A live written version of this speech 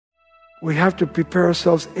We have to prepare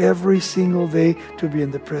ourselves every single day to be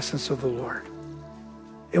in the presence of the Lord.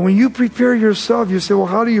 And when you prepare yourself, you say, well,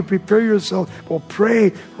 how do you prepare yourself? Well,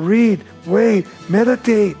 pray, read, wait,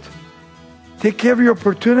 meditate. Take every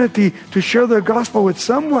opportunity to share the gospel with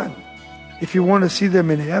someone if you want to see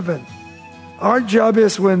them in heaven. Our job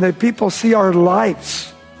is when the people see our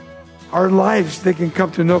lives, they can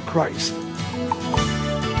come to know Christ.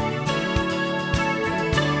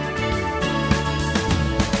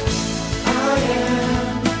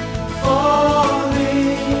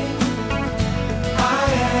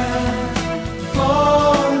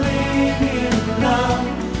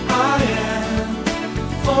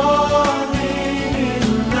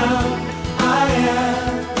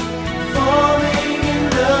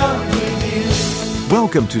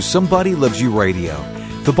 Welcome to Somebody Loves You Radio,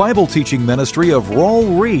 the Bible teaching ministry of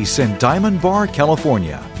Raul Ries in Diamond Bar,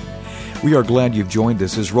 California. We are glad you've joined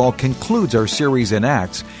us as Raul concludes our series in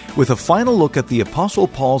Acts with a final look at the Apostle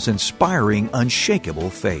Paul's inspiring, unshakable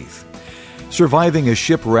faith. Surviving a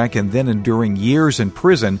shipwreck and then enduring years in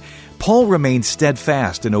prison, Paul remained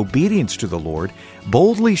steadfast in obedience to the Lord,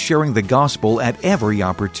 boldly sharing the gospel at every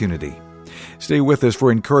opportunity. Stay with us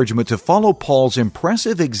for encouragement to follow Paul's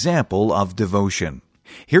impressive example of devotion.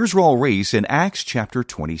 Here's Raul Ries in Acts chapter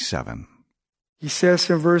 27. He says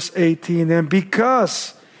in verse 18, and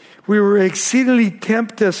because we were exceedingly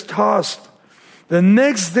tempest-tossed, the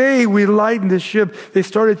next day we lightened the ship. They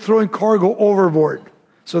started throwing cargo overboard.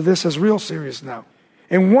 So this is real serious now.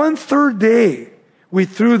 And 1/3 day, we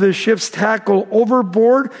threw the ship's tackle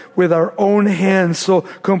overboard with our own hands. So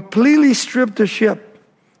completely stripped the ship.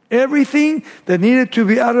 Everything that needed to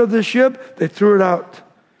be out of the ship, they threw it out.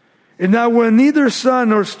 And now when neither sun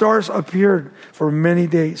nor stars appeared for many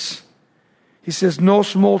days, he says, no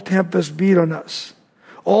small tempest beat on us.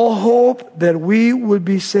 All hope that we would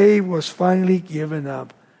be saved was finally given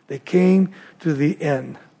up. They came to the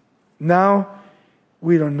end. Now,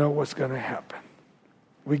 we don't know what's going to happen.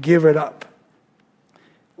 We give it up.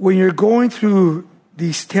 When you're going through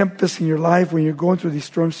these tempests in your life, when you're going through these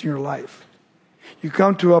storms in your life, you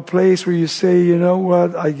come to a place where you say, you know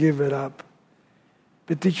what, I give it up.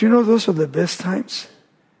 But did you know those are the best times?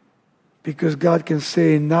 Because God can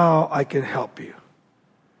say, now I can help you.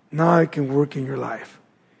 Now I can work in your life.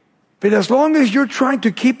 But as long as you're trying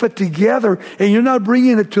to keep it together and you're not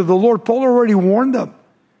bringing it to the Lord, Paul already warned them.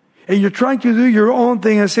 And you're trying to do your own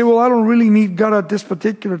thing and say, well, I don't really need God at this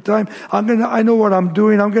particular time. I know what I'm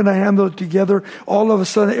doing. I'm going to handle it together. All of a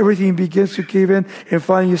sudden, everything begins to cave in. And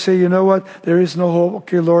finally, you say, you know what? There is no hope.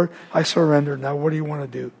 Okay, Lord, I surrender now. What do you want to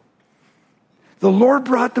do? The Lord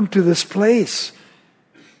brought them to this place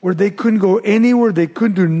where they couldn't go anywhere. They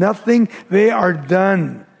couldn't do nothing. They are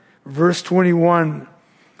done. Verse 21.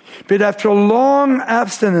 But after a long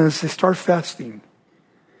abstinence, they start fasting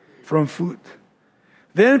from food.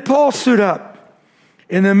 Then Paul stood up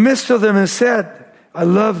in the midst of them and said, I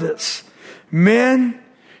love this. Men,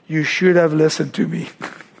 you should have listened to me.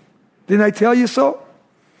 Didn't I tell you so?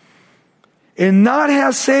 And not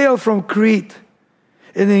have sailed from Crete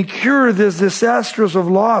and incur this disastrous of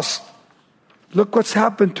loss. Look what's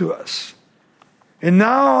happened to us. And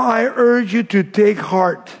now I urge you to take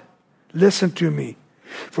heart. Listen to me.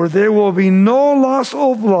 For there will be no loss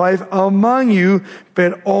of life among you,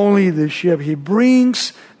 but only the ship. He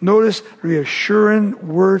brings, notice, reassuring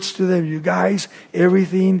words to them. You guys,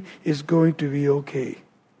 everything is going to be okay.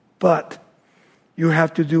 But you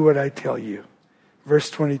have to do what I tell you. Verse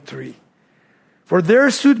 23. For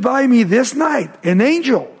there stood by me this night an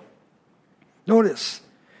angel. Notice,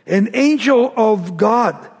 an angel of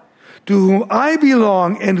God, to whom I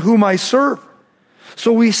belong and whom I serve.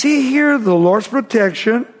 So we see here the Lord's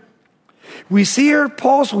protection. We see here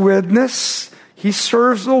Paul's witness. He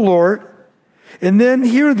serves the Lord. And then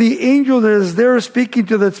here the angel that is there speaking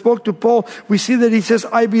to, that spoke to Paul, we see that he says,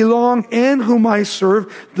 I belong and whom I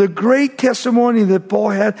serve. The great testimony that Paul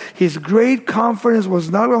had, his great confidence was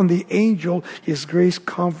not on the angel. His great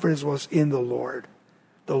confidence was in the Lord.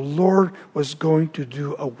 The Lord was going to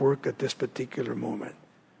do a work at this particular moment.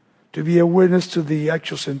 To be a witness to the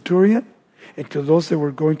actual centurion, and to those that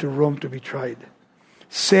were going to Rome to be tried.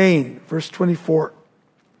 Saying, verse 24,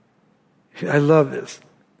 I love this,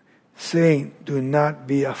 saying, do not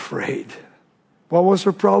be afraid. What was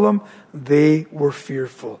their problem? They were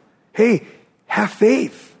fearful. Hey, have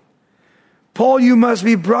faith. Paul, you must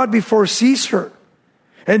be brought before Caesar.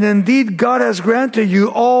 And indeed, God has granted you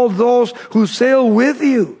all those who sail with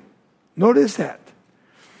you. Notice that.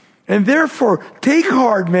 And therefore, take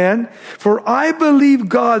heart, man, for I believe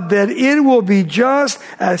God that it will be just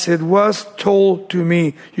as it was told to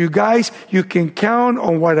me. You guys, you can count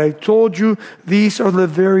on what I told you. These are the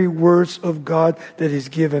very words of God that is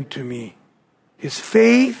given to me. His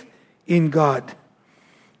faith in God.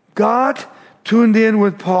 God tuned in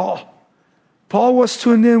with Paul. Paul was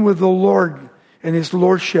tuned in with the Lord and His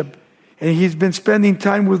Lordship. And he's been spending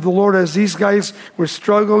time with the Lord as these guys were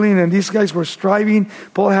struggling and these guys were striving.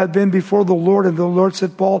 Paul had been before the Lord, and the Lord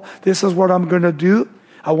said, Paul, this is what I'm going to do.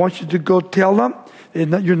 I want you to go tell them.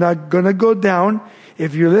 You're not going to go down.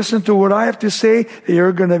 If you listen to what I have to say,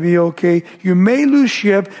 you're going to be okay. You may lose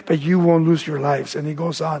ship, but you won't lose your lives. And he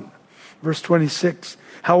goes on. Verse 26.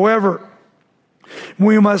 However,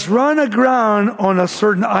 we must run aground on a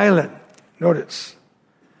certain island. Notice.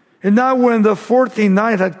 And now when the 14th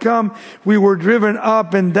night had come, we were driven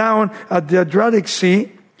up and down at the Adriatic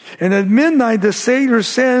Sea. And at midnight, the sailors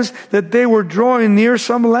sensed that they were drawing near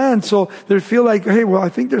some land. So they feel like, hey, well, I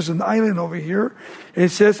think there's an island over here. And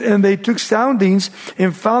it says, and they took soundings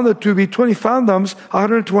and found it to be 20 fathoms,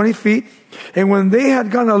 120 feet. And when they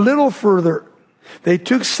had gone a little further, they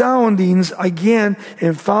took soundings again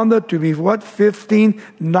and found it to be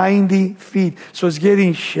 90 feet. So it's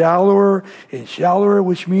getting shallower and shallower,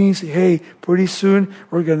 which means, hey, pretty soon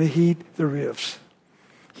we're going to hit the reefs.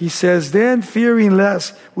 He says, then fearing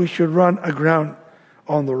lest we should run aground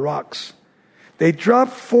on the rocks, they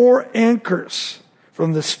dropped 4 anchors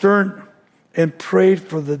from the stern and prayed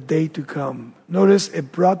for the day to come. Notice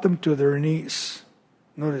it brought them to their knees.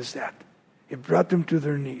 Notice that. It brought them to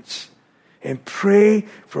their knees. And pray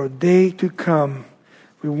for a day to come.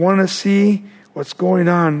 We want to see what's going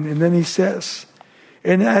on. And then he says,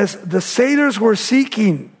 and as the sailors were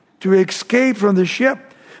seeking to escape from the ship,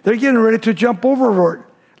 they're getting ready to jump overboard.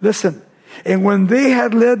 Listen, and when they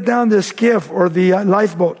had let down the skiff or the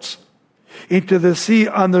lifeboats into the sea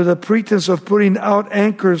under the pretense of putting out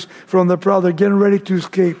anchors from the prow, they're getting ready to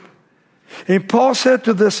escape. And Paul said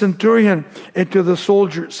to the centurion and to the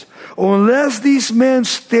soldiers, unless these men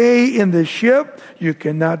stay in the ship, you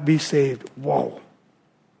cannot be saved. Whoa.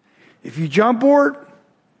 If you jump board,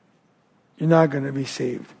 you're not going to be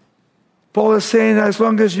saved. Paul is saying, as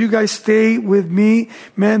long as you guys stay with me,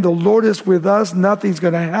 man, the Lord is with us. Nothing's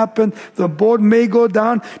going to happen. The boat may go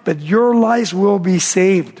down, but your lives will be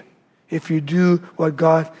saved if you do what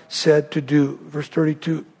God said to do. Verse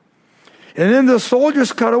 32. And then the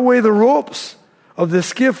soldiers cut away the ropes of the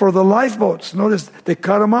skiff or the lifeboats. Notice they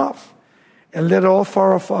cut them off and let it all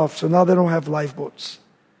far off. So now they don't have lifeboats.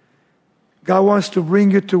 God wants to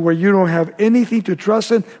bring you to where you don't have anything to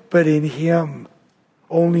trust in but in Him.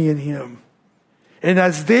 Only in Him. And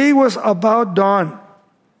as day was about dawn,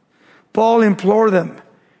 Paul implored them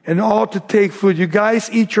and all to take food. You guys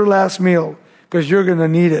eat your last meal because you're going to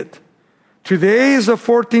need it. Today is the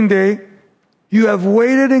 14th day. You have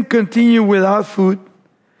waited and continued without food,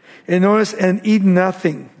 and notice, and eat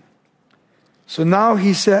nothing. So now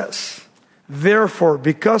he says, therefore,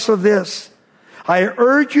 because of this, I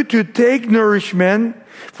urge you to take nourishment,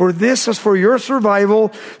 for this is for your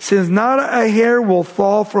survival, since not a hair will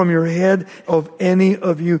fall from your head of any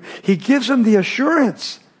of you. He gives them the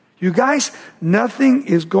assurance. You guys, nothing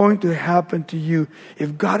is going to happen to you.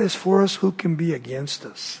 If God is for us, who can be against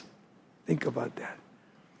us? Think about that.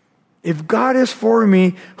 If God is for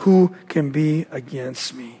me, who can be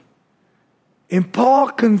against me? And Paul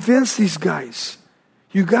convinced these guys,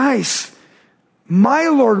 you guys, my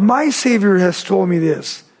Lord, my Savior has told me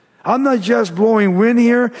this. I'm not just blowing wind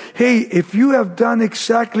here. Hey, if you have done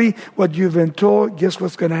exactly what you've been told, guess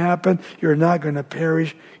what's going to happen? You're not going to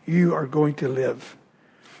perish. You are going to live.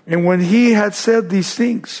 And when he had said these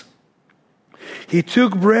things, he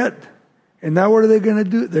took bread. And now what are they going to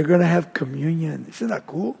do? They're going to have communion. Isn't that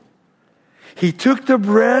cool? He took the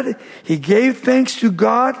bread, he gave thanks to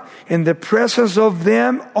God in the presence of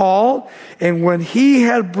them all, and when he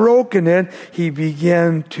had broken it, he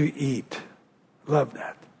began to eat. Love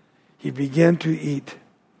that. He began to eat.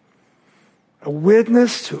 A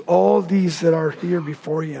witness to all these that are here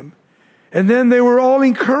before him. And then they were all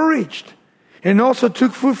encouraged and also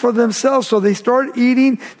took food for themselves. So they start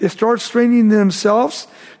eating, they start straining themselves.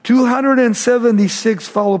 276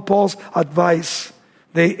 followed Paul's advice.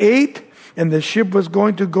 They ate, and the ship was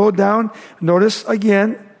going to go down. Notice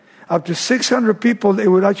again, up to 600 people they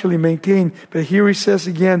would actually maintain. But here he says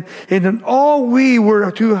again, and in all we were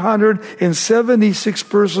 276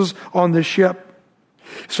 persons on the ship.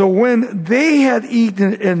 So when they had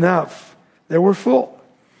eaten enough, they were full.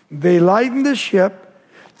 They lightened the ship,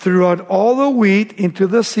 threw out all the wheat into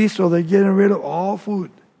the sea, so they're getting rid of all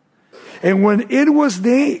food. And when it was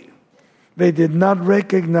day, they did not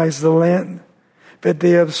recognize the land, but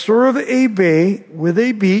they observed a bay with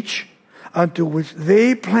a beach unto which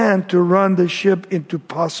they planned to run the ship into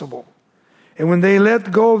possible. And when they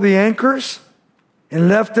let go of the anchors and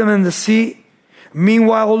left them in the sea,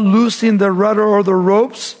 meanwhile loosing the rudder or the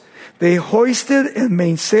ropes, they hoisted and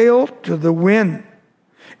mainsailed to the wind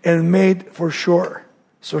and made for shore.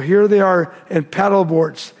 So here they are in paddle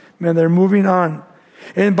boards. Man, they're moving on.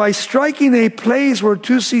 And by striking a place where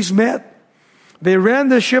two seas met, they ran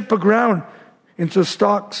the ship aground into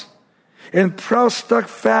stocks. And prow stuck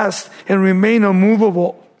fast and remained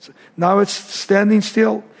unmovable. Now it's standing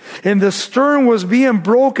still. And the stern was being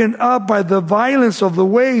broken up by the violence of the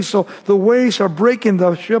waves. So the waves are breaking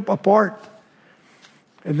the ship apart.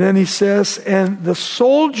 And then he says, and the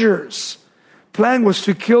soldiers' plan was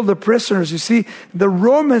to kill the prisoners. You see, the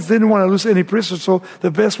Romans didn't want to lose any prisoners, so the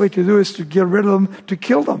best way to do is to get rid of them, to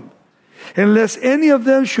kill them. Unless any of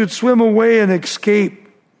them should swim away and escape.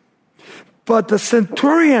 But the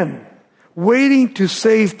centurion, waiting to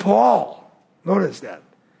save Paul, notice that,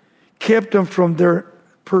 kept them from their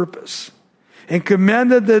purpose, and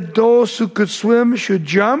commanded that those who could swim should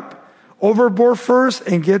jump overboard first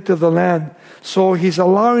and get to the land. So he's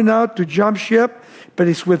allowing out to jump ship, but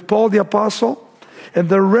he's with Paul the apostle, and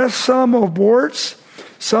the rest some aboard,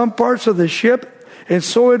 some parts of the ship. And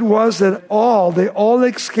so it was that they all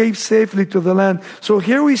escaped safely to the land. So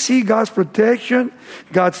here we see God's protection,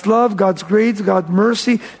 God's love, God's grace, God's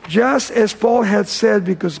mercy, just as Paul had said,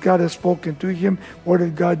 because God had spoken to him. What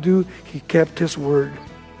did God do? He kept his word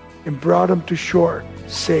and brought him to shore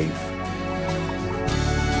safe.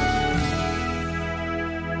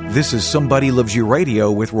 This is Somebody Loves You Radio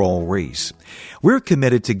with Raul Ries. We're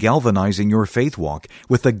committed to galvanizing your faith walk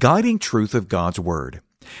with the guiding truth of God's Word.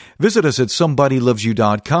 Visit us at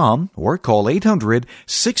somebodylovesyou.com or call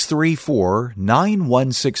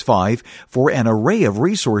 800-634-9165 for an array of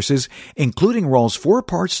resources, including Raul's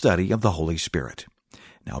 4-part study of the Holy Spirit.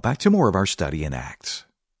 Now back to more of our study in Acts.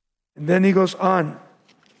 And then he goes on.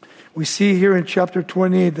 We see here in chapter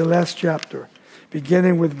 28, the last chapter,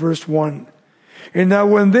 beginning with verse 1. And now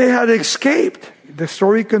when they had escaped, the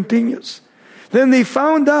story continues. Then they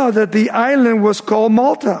found out that the island was called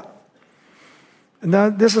Malta.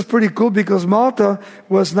 Now, this is pretty cool because Malta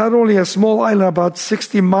was not only a small island about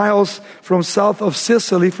 60 miles from south of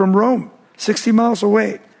Sicily from Rome, 60 miles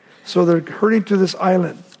away. So they're hurrying to this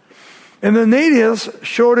island. And the natives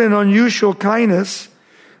showed an unusual kindness,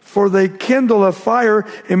 for they kindled a fire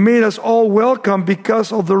and made us all welcome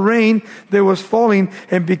because of the rain that was falling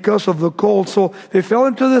and because of the cold. So they fell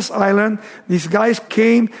into this island. These guys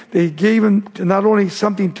came. They gave him not only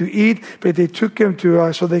something to eat, but they took him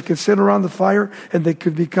to so they could sit around the fire and they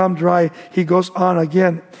could become dry. He goes on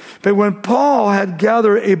again. But when Paul had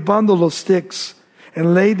gathered a bundle of sticks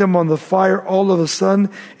and laid them on the fire, all of a sudden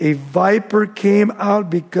a viper came out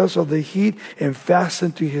because of the heat and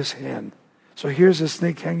fastened to his hand. So here's a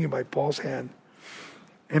snake hanging by Paul's hand.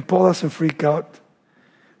 And Paul doesn't freak out.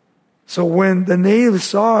 So when the natives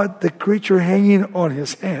saw the creature hanging on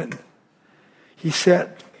his hand, he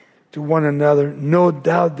said to one another, no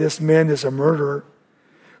doubt this man is a murderer,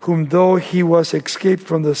 whom though he was escaped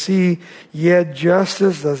from the sea, yet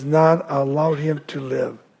justice does not allow him to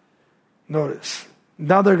live. Notice.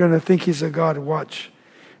 Now they're going to think he's a god. Watch.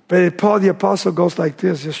 But Paul the apostle goes like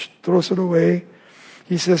this, just throws it away.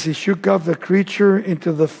 He says he shook off the creature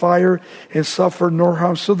into the fire and suffered no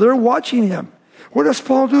harm. So they're watching him. What does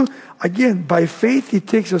Paul do? Again, by faith, he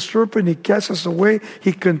takes a serpent, he casts it away,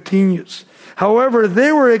 he continues. However,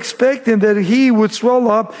 they were expecting that he would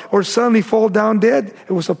swell up or suddenly fall down dead.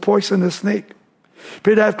 It was a poisonous snake.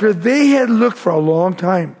 But after they had looked for a long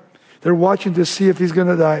time, they're watching to see if he's going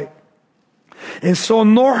to die. And so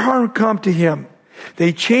no harm come to him.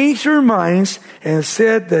 They changed their minds and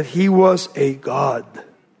said that he was a god.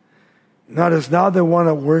 Notice now they want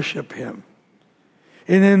to worship him.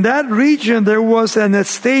 And in that region there was an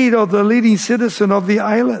estate of the leading citizen of the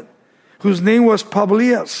island, whose name was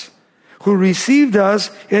Publius, who received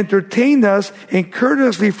us, entertained us, and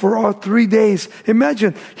courteously for all 3 days.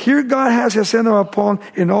 Imagine, here God has his hand upon,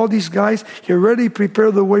 and all these guys, he already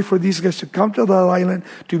prepared the way for these guys to come to that island,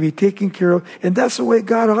 to be taken care of. And that's the way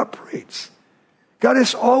God operates. God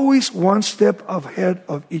is always one step ahead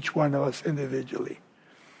of each one of us individually.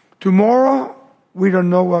 Tomorrow, we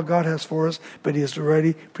don't know what God has for us, but he has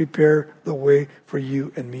already prepared the way for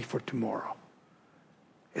you and me for tomorrow.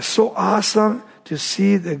 It's so awesome to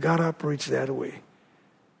see that God operates that way.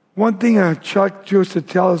 One thing Chuck used to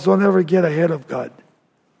tell us, don't ever get ahead of God.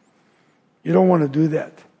 You don't want to do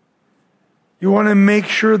that. You want to make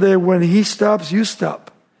sure that when he stops, you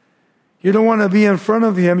stop. You don't want to be in front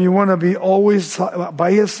of him. You want to be always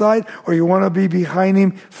by his side, or you want to be behind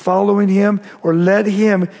him, following him, or let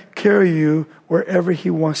him carry you wherever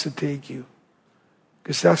he wants to take you.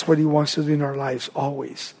 Because that's what he wants to do in our lives,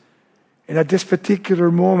 always. And at this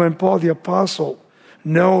particular moment, Paul the Apostle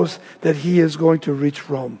knows that he is going to reach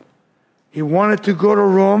Rome. He wanted to go to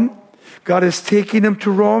Rome. God is taking him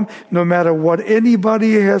to Rome. No matter what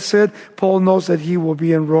anybody has said, Paul knows that he will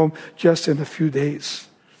be in Rome just in a few days.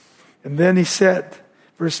 And then he said,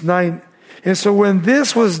 verse 9, and so when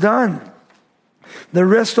this was done, the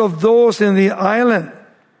rest of those in the island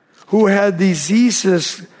who had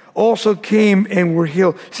diseases also came and were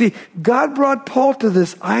healed. See, God brought Paul to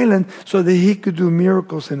this island so that he could do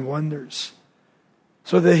miracles and wonders.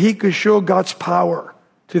 So that he could show God's power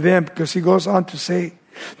to them, because he goes on to say,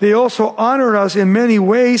 they also honored us in many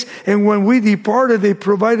ways, and when we departed, they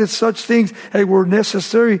provided such things as were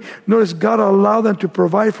necessary. Notice God allowed them to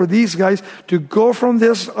provide for these guys to go from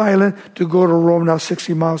this island to go to Rome, now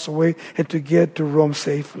 60 miles away, and to get to Rome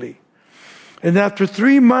safely. And after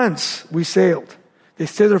 3 months, we sailed. They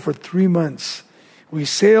stayed there for 3 months. We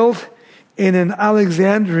sailed in an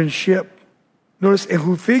Alexandrian ship. Notice, and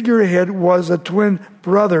whose figurehead was the twin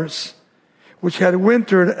brothers, which had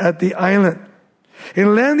wintered at the island.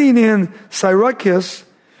 In landing in Syracuse,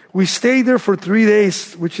 we stayed there for 3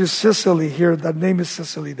 days, which is Sicily here. That name is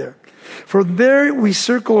Sicily there. From there, we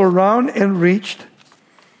circled around and reached.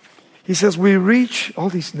 He says, we reach all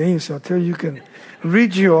these names. I'll tell you can.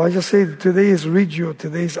 Regio, I just say today is Regio,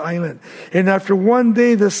 today's island. And after 1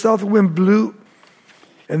 day, the south wind blew.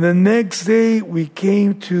 And the next day, we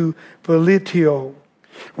came to Politio,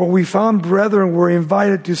 where we found brethren were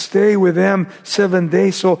invited to stay with them 7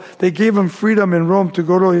 days. So they gave him freedom in Rome to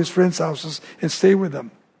go to his friends' houses and stay with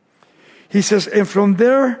them. He says, and from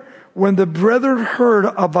there, when the brethren heard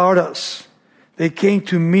about us, they came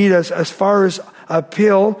to meet us as far as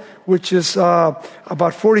Appial, which is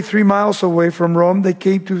about 43 miles away from Rome. They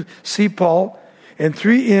came to see Paul and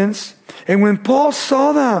 3 inns. And when Paul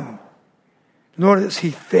saw them, notice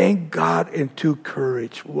he thanked God and took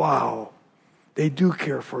courage. Wow. They do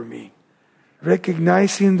care for me.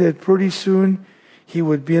 Recognizing that pretty soon he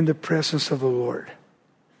would be in the presence of the Lord.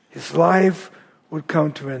 His life would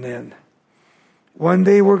come to an end. One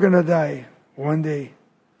day we're going to die. One day.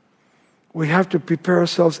 We have to prepare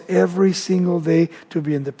ourselves every single day to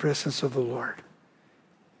be in the presence of the Lord.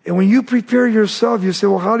 And when you prepare yourself, you say,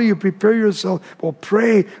 well, how do you prepare yourself? Well,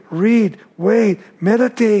 pray, read, wait,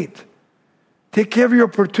 meditate. Take every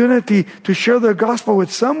opportunity to share the gospel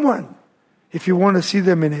with someone if you want to see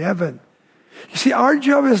them in heaven. You see, our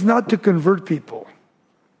job is not to convert people.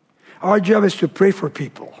 Our job is to pray for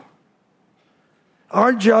people.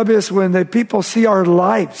 Our job is when the people see our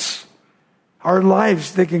lives,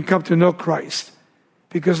 they can come to know Christ.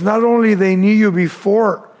 Because not only they knew you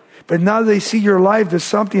before, but now they see your life as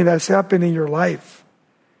something that's happened in your life.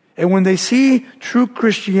 And when they see true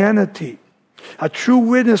Christianity, a true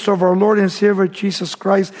witness of our Lord and Savior Jesus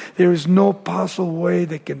Christ, there is no possible way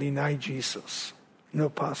they can deny Jesus. No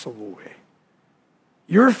possible way.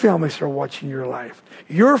 Your families are watching your life.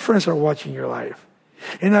 Your friends are watching your life.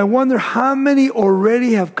 And I wonder how many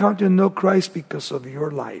already have come to know Christ because of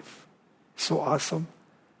your life. So awesome.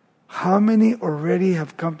 How many already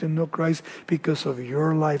have come to know Christ because of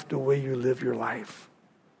your life, the way you live your life?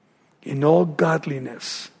 In all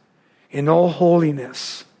godliness, in all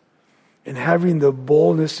holiness, and having the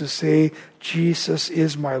boldness to say, Jesus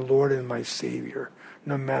is my Lord and my Savior.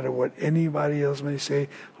 No matter what anybody else may say,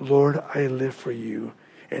 Lord, I live for you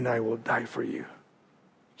and I will die for you.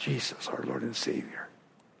 Jesus, our Lord and Savior.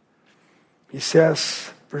 He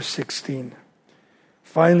says, verse 16,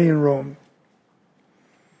 finally in Rome,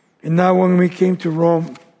 and now when we came to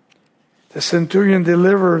Rome, the centurion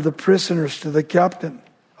delivered the prisoners to the captain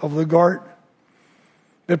of the guard.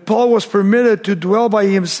 But Paul was permitted to dwell by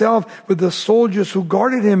himself with the soldiers who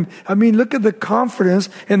guarded him. I mean, look at the confidence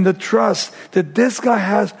and the trust that this guy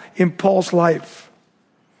has in Paul's life.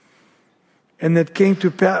 And it came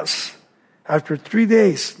to pass after 3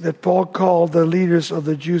 days that Paul called the leaders of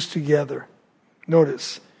the Jews together.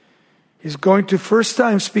 Notice, he's going to first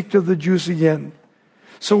time speak to the Jews again.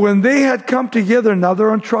 So when they had come together, now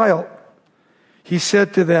they're on trial, he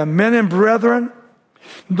said to them, men and brethren,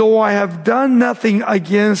 though I have done nothing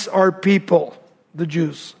against our people, the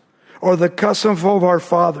Jews, or the custom of our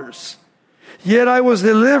fathers, yet I was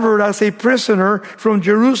delivered as a prisoner from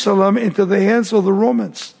Jerusalem into the hands of the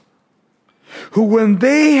Romans, who when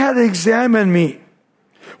they had examined me,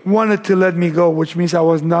 wanted to let me go, which means I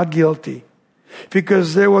was not guilty,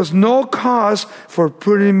 because there was no cause for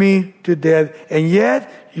putting me to death, and yet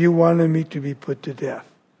you wanted me to be put to death.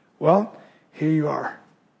 Well, here you are,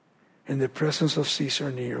 in the presence of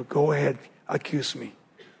Caesar Nero. Go ahead, accuse me,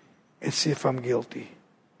 and see if I'm guilty.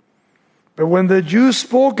 But when the Jews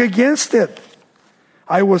spoke against it,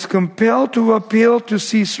 I was compelled to appeal to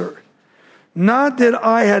Caesar. Not that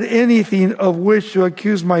I had anything of which to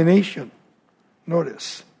accuse my nation.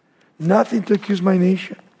 Notice, nothing to accuse my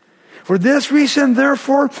nation. For this reason,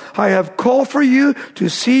 therefore, I have called for you to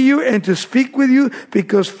see you and to speak with you,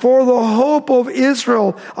 because for the hope of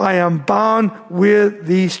Israel, I am bound with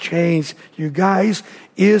these chains. You guys,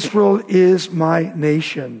 Israel is my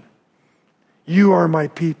nation. You are my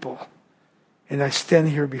people. And I stand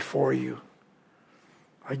here before you.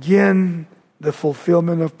 Again, the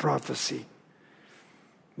fulfillment of prophecy.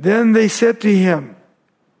 Then they said to him,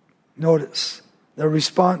 notice the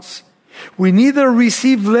response, we neither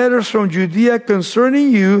received letters from Judea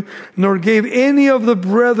concerning you, nor gave any of the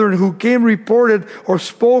brethren who came reported or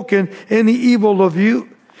spoken any evil of you.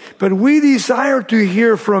 But we desire to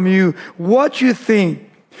hear from you what you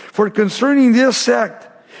think. For concerning this sect,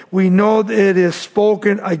 we know that it is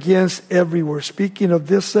spoken against everywhere. Speaking of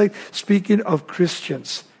this sect, speaking of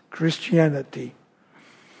Christians, Christianity.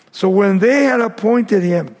 So when they had appointed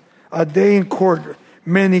him a day in court,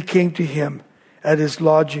 many came to him at his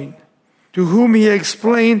lodging, to whom he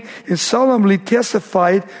explained and solemnly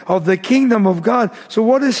testified of the kingdom of God. So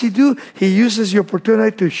what does he do? He uses the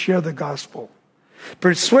opportunity to share the gospel,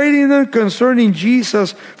 persuading them concerning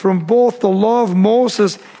Jesus from both the law of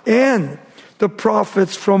Moses and the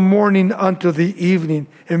prophets from morning unto the evening.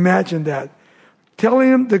 Imagine that.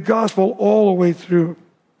 Telling them the gospel all the way through.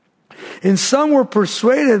 And some were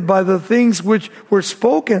persuaded by the things which were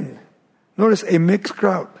spoken. Notice, a mixed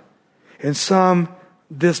crowd. And some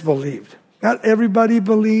disbelieved. Not everybody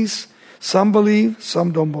believes. Some believe,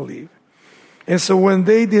 some don't believe. And so when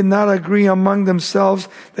they did not agree among themselves,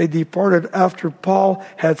 they departed after Paul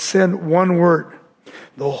had sent one word.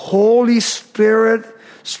 The Holy Spirit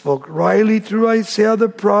spoke rightly through Isaiah the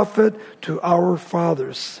prophet to our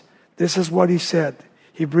fathers. This is what he said.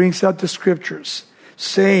 He brings out the scriptures,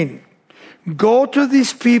 saying, go to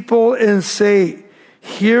these people and say,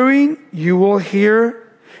 hearing you will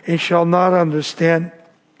hear and shall not understand.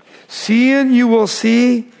 Seeing you will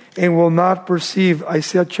see and will not perceive.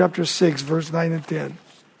 Isaiah chapter 6, verse 9 and 10.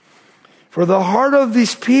 For the heart of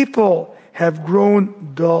these people have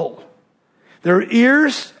grown dull. Their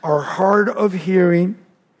ears are hard of hearing,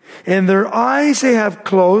 and their eyes they have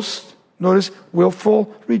closed. Notice,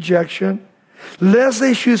 willful rejection. Lest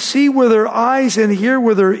they should see with their eyes and hear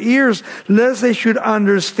with their ears, lest they should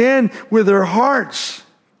understand with their hearts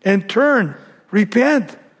and turn,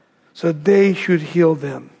 repent, so they should heal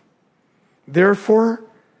them. Therefore,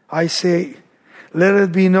 I say, let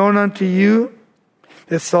it be known unto you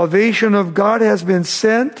that salvation of God has been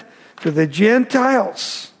sent to the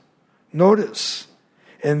Gentiles. Notice,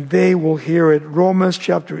 and they will hear it. Romans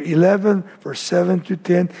chapter 11, verse 7 to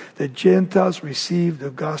 10. The Gentiles received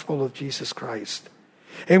the gospel of Jesus Christ.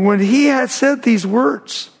 And when he had said these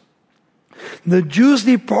words, the Jews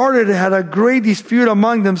departed and had a great dispute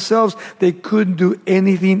among themselves. They couldn't do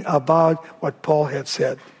anything about what Paul had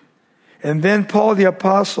said. And then Paul the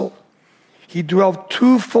apostle, he dwelt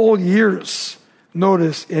 2 full years,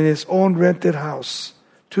 notice, in his own rented house.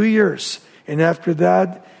 2 years. And after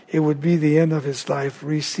that, it would be the end of his life.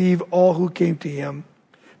 Receive all who came to him.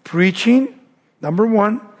 Preaching, number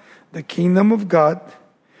 1, the kingdom of God.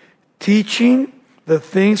 Teaching the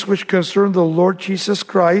things which concern the Lord Jesus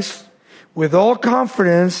Christ with all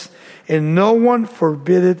confidence, and no one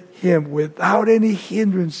forbidded him. Without any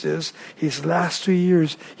hindrances, his last 2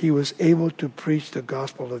 years, he was able to preach the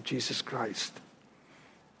gospel of Jesus Christ.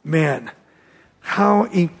 Man, how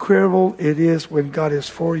incredible it is when God is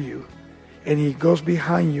for you. And he goes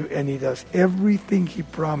behind you and he does everything he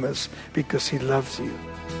promised because he loves you.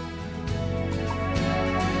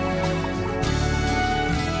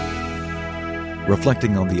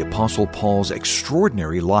 Reflecting on the Apostle Paul's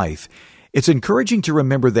extraordinary life, it's encouraging to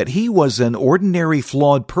remember that he was an ordinary,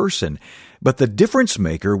 flawed person, but the difference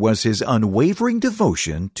maker was his unwavering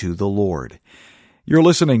devotion to the Lord. You're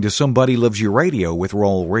listening to Somebody Loves You Radio with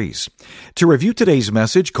Raul Ries. To review today's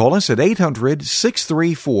message, call us at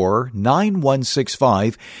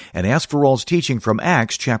 800-634-9165 and ask for Raul's teaching from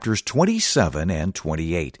Acts chapters 27 and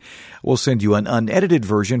 28. We'll send you an unedited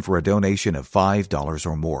version for a donation of $5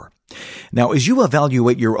 or more. Now, as you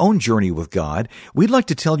evaluate your own journey with God, we'd like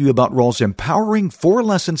to tell you about Raul's empowering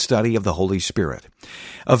 4-lesson study of the Holy Spirit.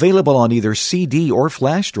 Available on either CD or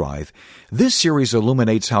flash drive, this series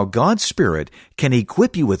illuminates how God's Spirit can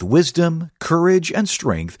equip you with wisdom, courage, and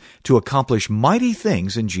strength to accomplish mighty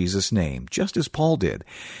things in Jesus' name, just as Paul did.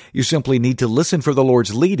 You simply need to listen for the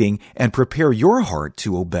Lord's leading and prepare your heart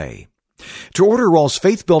to obey. To order Raul's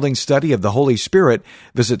faith-building study of the Holy Spirit,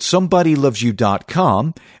 visit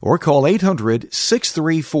somebodylovesyou.com or call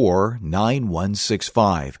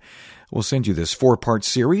 800-634-9165. We'll send you this 4-part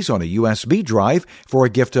series on a USB drive for a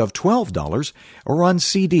gift of $12 or on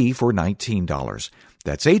CD for $19.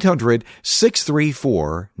 That's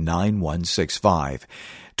 800-634-9165.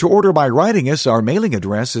 To order by writing us, our mailing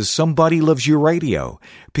address is Somebody Loves You Radio,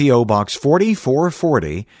 P.O. Box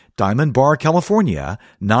 4440, Diamond Bar, California,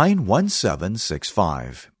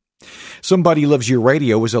 91765. Somebody Loves You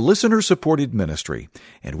Radio is a listener-supported ministry,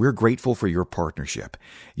 and we're grateful for your partnership.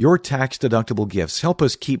 Your tax-deductible gifts help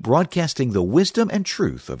us keep broadcasting the wisdom and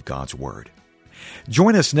truth of God's Word.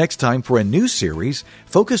 Join us next time for a new series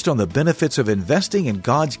focused on the benefits of investing in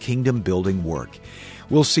God's kingdom-building work.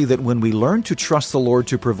 We'll see that when we learn to trust the Lord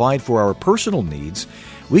to provide for our personal needs,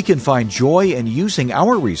 we can find joy in using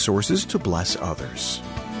our resources to bless others.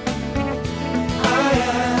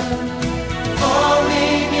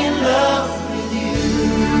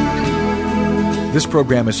 This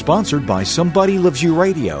program is sponsored by Somebody Loves You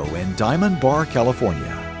Radio in Diamond Bar,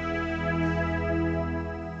 California.